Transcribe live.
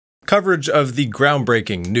Coverage of the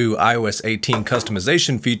groundbreaking new iOS 18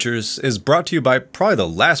 customization features is brought to you by probably the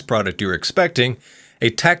last product you were expecting, a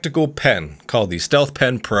tactical pen called the Stealth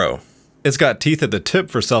Pen Pro. It's got teeth at the tip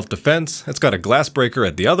for self-defense, it's got a glass breaker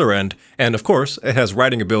at the other end, and of course, it has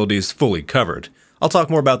writing abilities fully covered. I'll talk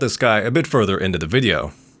more about this guy a bit further into the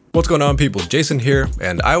video. What's going on, people? Jason here,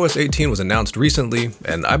 and iOS 18 was announced recently,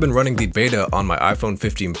 and I've been running the beta on my iPhone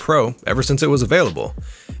 15 Pro ever since it was available.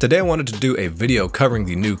 Today I wanted to do a video covering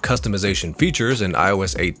the new customization features in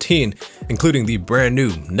iOS 18, including the brand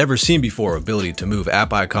new, never seen before ability to move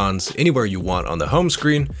app icons anywhere you want on the home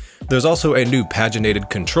screen. There's also a new paginated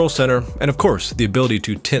control center, and of course, the ability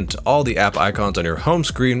to tint all the app icons on your home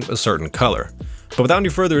screen a certain color. But without any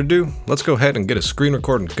further ado, let's go ahead and get a screen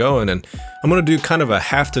recording going, and I'm going to do kind of a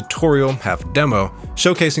half tutorial, half demo,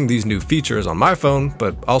 showcasing these new features on my phone,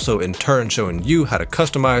 but also in turn showing you how to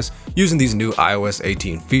customize using these new iOS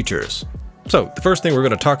 18 features. So the first thing we're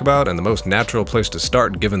going to talk about, and the most natural place to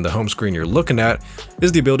start given the home screen you're looking at,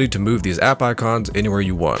 is the ability to move these app icons anywhere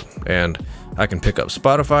you want. And I can pick up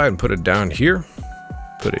Spotify and put it down here,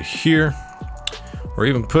 put it here, or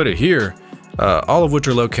even put it here. All of which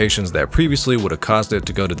are locations that previously would have caused it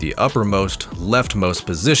to go to the uppermost, leftmost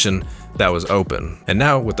position that was open. And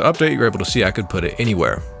now with the update, you're able to see I could put it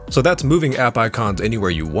anywhere. So that's moving app icons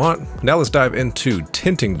anywhere you want. Now let's dive into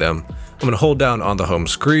tinting them. I'm going to hold down on the home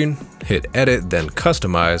screen, hit edit, then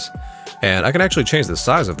customize, and I can actually change the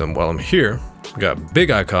size of them while I'm here. We got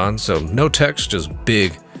big icons, so no text, just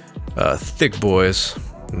big, thick boys.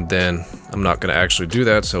 And then I'm not going to actually do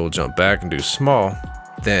that, so we'll jump back and do small.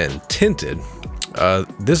 Then tinted.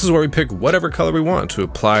 This is where we pick whatever color we want to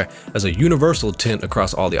apply as a universal tint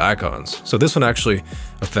across all the icons. So this one actually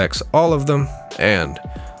affects all of them, and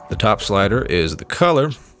the top slider is the color,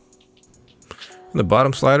 and the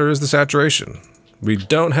bottom slider is the saturation. We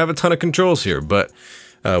don't have a ton of controls here, but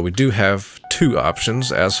we do have two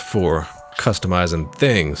options as for customizing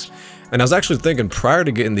things. And I was actually thinking prior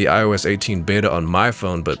to getting the iOS 18 beta on my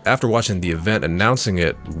phone, but after watching the event announcing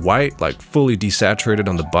it white, like fully desaturated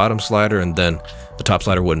on the bottom slider, and then the top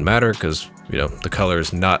slider wouldn't matter because, you know, the color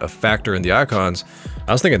is not a factor in the icons,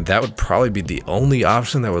 I was thinking that would probably be the only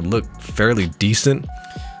option that would look fairly decent.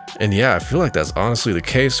 And yeah, I feel like that's honestly the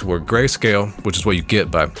case, where grayscale, which is what you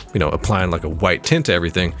get by, you know, applying like a white tint to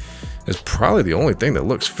everything, is probably the only thing that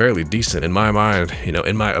looks fairly decent in my mind, you know,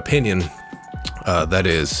 in my opinion. That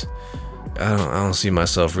is, I don't see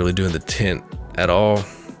myself really doing the tint at all.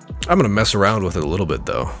 I'm gonna mess around with it a little bit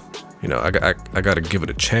though. You know, I gotta give it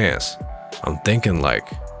a chance. I'm thinking like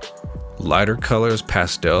lighter colors,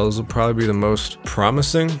 pastels will probably be the most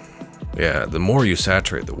promising. Yeah, the more you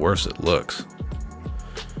saturate, the worse it looks.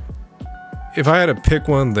 If I had to pick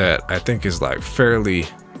one that I think is like fairly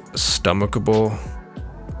stomachable,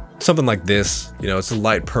 something like this, you know, it's a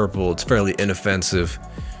light purple, it's fairly inoffensive.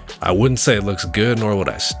 I wouldn't say it looks good, nor would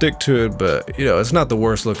I stick to it, but you know, it's not the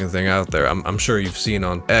worst looking thing out there. I'm sure you've seen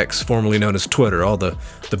on X, formerly known as Twitter, all the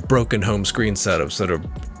broken home screen setups that are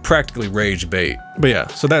practically rage bait. But yeah,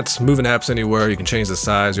 so that's moving apps anywhere. You can change the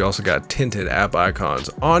size. You also got tinted app icons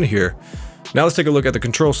on here. Now let's take a look at the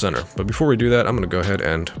control center. But before we do that, I'm gonna go ahead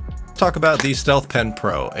and talk about the Stealth Pen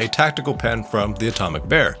Pro, a tactical pen from the Atomic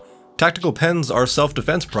Bear. Tactical pens are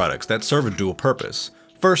self-defense products that serve a dual purpose.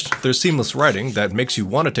 First, there's seamless writing that makes you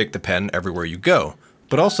want to take the pen everywhere you go.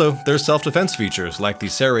 But also, there's self-defense features like the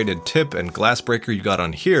serrated tip and glass breaker you got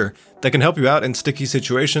on here that can help you out in sticky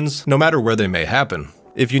situations no matter where they may happen.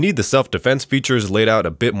 If you need the self-defense features laid out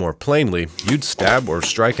a bit more plainly, you'd stab or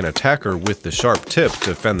strike an attacker with the sharp tip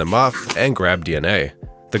to fend them off and grab DNA.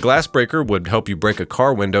 The glass breaker would help you break a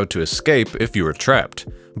car window to escape if you were trapped.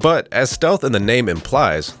 But as stealth in the name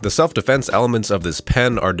implies, the self-defense elements of this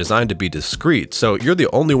pen are designed to be discreet, so you're the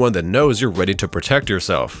only one that knows you're ready to protect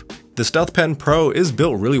yourself. The Stealth Pen Pro is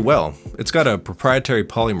built really well. It's got a proprietary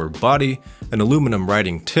polymer body, an aluminum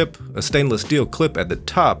writing tip, a stainless steel clip at the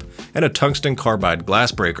top, and a tungsten carbide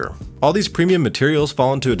glass breaker. All these premium materials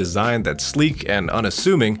fall into a design that's sleek and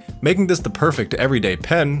unassuming, making this the perfect everyday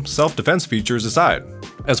pen, self-defense features aside.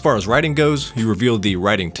 As far as writing goes, you reveal the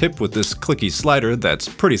writing tip with this clicky slider that's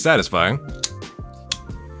pretty satisfying.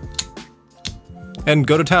 And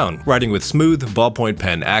go to town, writing with smooth ballpoint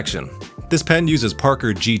pen action. This pen uses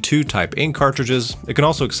Parker G2 type ink cartridges. It can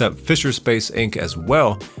also accept Fisher Space ink as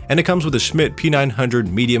well, and it comes with a Schmidt P900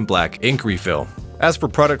 medium black ink refill. As for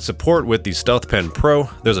product support with the Stealth Pen Pro,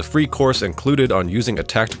 there's a free course included on using a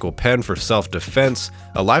tactical pen for self-defense,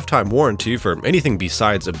 a lifetime warranty for anything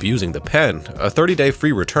besides abusing the pen, a 30-day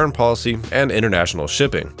free return policy, and international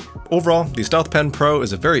shipping. Overall, the Stealth Pen Pro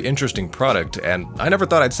is a very interesting product, and I never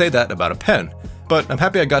thought I'd say that about a pen. but I'm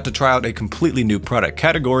happy I got to try out a completely new product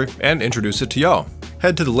category and introduce it to y'all.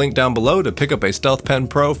 Head to the link down below to pick up a Stealth Pen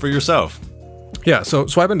Pro for yourself. Yeah, so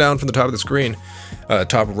swiping down from the top of the screen,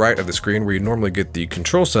 top right of the screen where you normally get the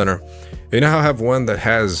control center, you now have one that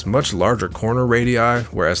has much larger corner radii,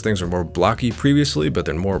 whereas things are more blocky previously, but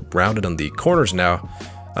they're more rounded on the corners now.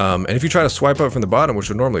 And if you try to swipe up from the bottom, which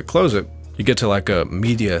would normally close it, you get to like a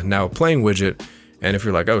media now playing widget. And if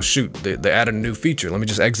you're like, oh shoot, they added a new feature, let me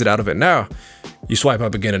just exit out of it now. You swipe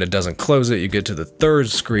up again and it doesn't close it. You get to the third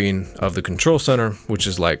screen of the control center, which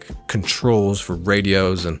is like controls for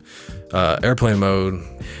radios and airplane mode.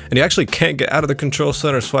 And you actually can't get out of the control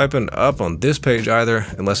center swiping up on this page either,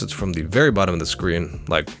 unless it's from the very bottom of the screen,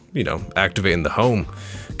 like, you know, activating the home,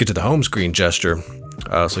 get to the home screen gesture.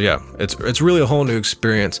 So yeah, it's really a whole new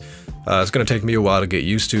experience. It's going to take me a while to get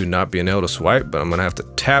used to not being able to swipe, but I'm going to have to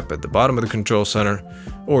tap at the bottom of the control center,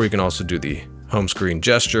 or you can also do the home screen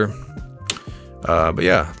gesture. But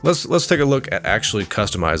yeah, let's take a look at actually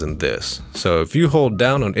customizing this. So if you hold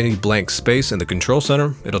down on any blank space in the control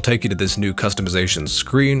center, it'll take you to this new customization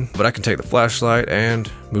screen, but I can take the flashlight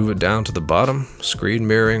and move it down to the bottom, screen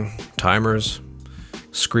mirroring, timers,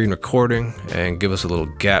 screen recording, and give us a little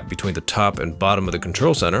gap between the top and bottom of the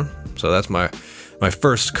control center. So that's my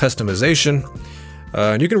first customization.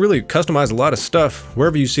 And you can really customize a lot of stuff.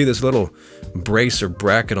 Wherever you see this little brace or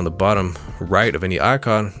bracket on the bottom right of any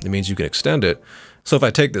icon, it means you can extend it. So if I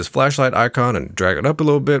take this flashlight icon and drag it up a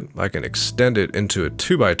little bit, I can extend it into a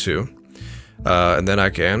 2x2. And then I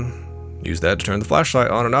can use that to turn the flashlight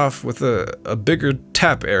on and off with a bigger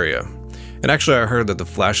tap area. And actually I heard that the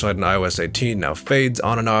flashlight in iOS 18 now fades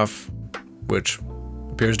on and off, which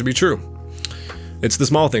appears to be true. It's the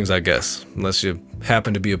small things, I guess, unless you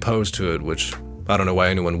happen to be opposed to it, which I don't know why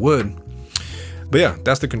anyone would. But yeah,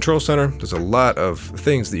 that's the control center. There's a lot of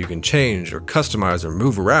things that you can change or customize or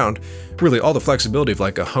move around. Really all the flexibility of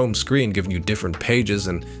like a home screen giving you different pages,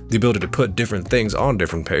 and the ability to put different things on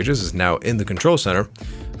different pages is now in the control center.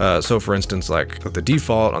 So for instance, like the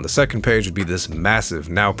default on the second page would be this massive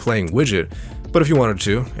now playing widget. But if you wanted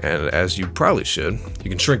to, and as you probably should, you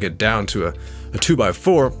can shrink it down to a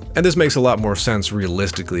 2x4, and this makes a lot more sense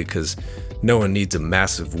realistically because no one needs a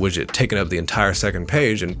massive widget taking up the entire second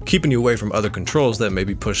page and keeping you away from other controls that may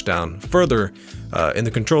be pushed down further in the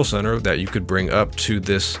control center that you could bring up to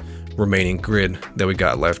this remaining grid that we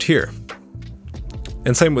got left here.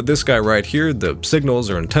 And same with this guy right here, the signals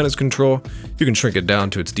or antennas control. You can shrink it down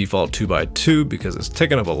to its default 2x2 because it's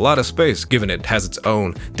taking up a lot of space given it has its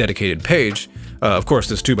own dedicated page. Of course,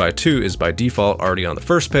 this 2x2 is by default already on the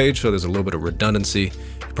first page, so there's a little bit of redundancy.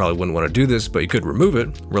 You probably wouldn't want to do this, but you could remove it,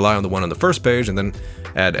 rely on the one on the first page, and then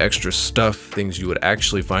add extra stuff, things you would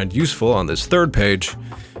actually find useful on this third page.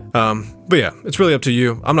 But yeah, it's really up to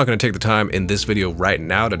you. I'm not going to take the time in this video right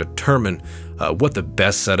now to determine what the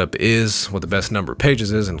best setup is, what the best number of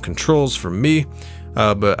pages is and controls for me.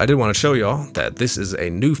 But I did want to show y'all that this is a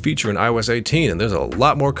new feature in iOS 18, and there's a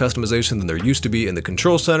lot more customization than there used to be in the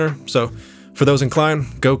control center. So for those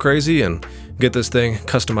inclined, go crazy and get this thing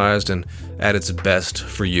customized and at its best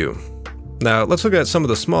for you. Now let's look at some of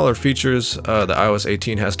the smaller features that iOS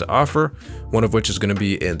 18 has to offer, one of which is going to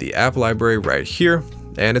be in the app library right here.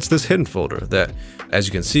 And it's this hidden folder that, as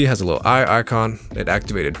you can see, has a little eye icon. It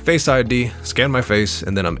activated Face ID, scan my face,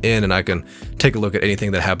 and then I'm in and I can take a look at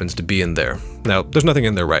anything that happens to be in there. Now, there's nothing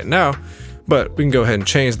in there right now, but we can go ahead and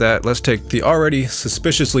change that. Let's take the already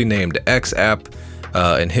suspiciously named X app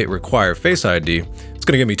and hit Require Face ID. It's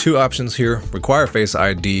going to give me two options here, Require Face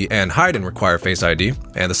ID and Hide and Require Face ID.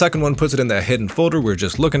 And the second one puts it in that hidden folder we're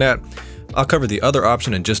just looking at. I'll cover the other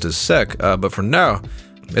option in just a sec, but for now,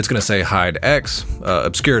 it's going to say hide X,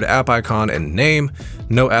 obscured app icon and name,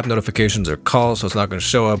 no app notifications or calls, so it's not going to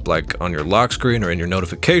show up like on your lock screen or in your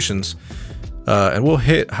notifications. And we'll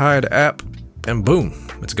hit hide app and boom,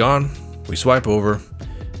 it's gone. We swipe over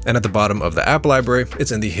and at the bottom of the app library,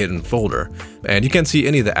 it's in the hidden folder. And you can't see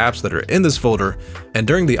any of the apps that are in this folder. And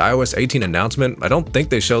during the iOS 18 announcement, I don't think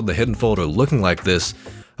they showed the hidden folder looking like this.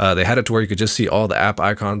 They had it to where you could just see all the app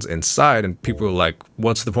icons inside, and people were like,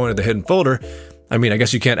 what's the point of the hidden folder? I mean, I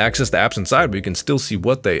guess you can't access the apps inside, but you can still see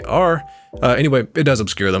what they are. Anyway, it does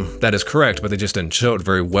obscure them. That is correct, but they just didn't show it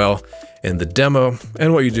very well in the demo.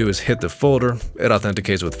 And what you do is hit the folder, it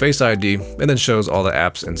authenticates with Face ID, and then shows all the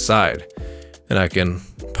apps inside. And I can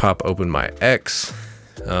pop open my X.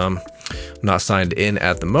 I'm not signed in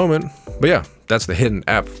at the moment, but yeah, that's the hidden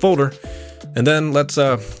app folder. And then let's,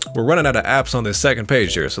 we're running out of apps on this second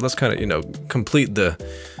page here. So let's kind of, complete the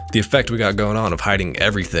effect we got going on of hiding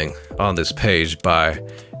everything on this page by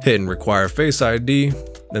hitting Require Face ID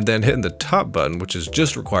and then hitting the top button, which is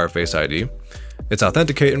just Require Face ID. It's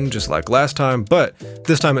authenticating just like last time, but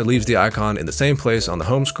this time it leaves the icon in the same place on the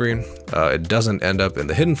home screen. It doesn't end up in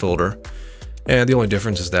the hidden folder. And the only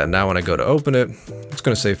difference is that now when I go to open it, it's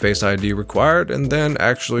going to say Face ID required and then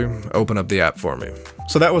actually open up the app for me.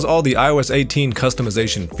 So that was all the iOS 18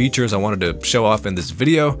 customization features I wanted to show off in this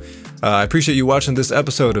video. I appreciate you watching this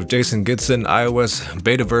episode of Jason Gitson iOS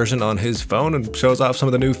beta version on his phone and shows off some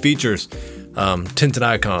of the new features. Tinting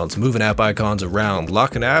icons, moving app icons around,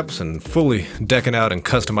 locking apps, and fully decking out and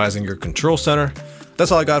customizing your control center.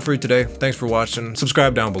 That's all I got for you today. Thanks for watching.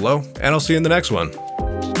 Subscribe down below, and I'll see you in the next one.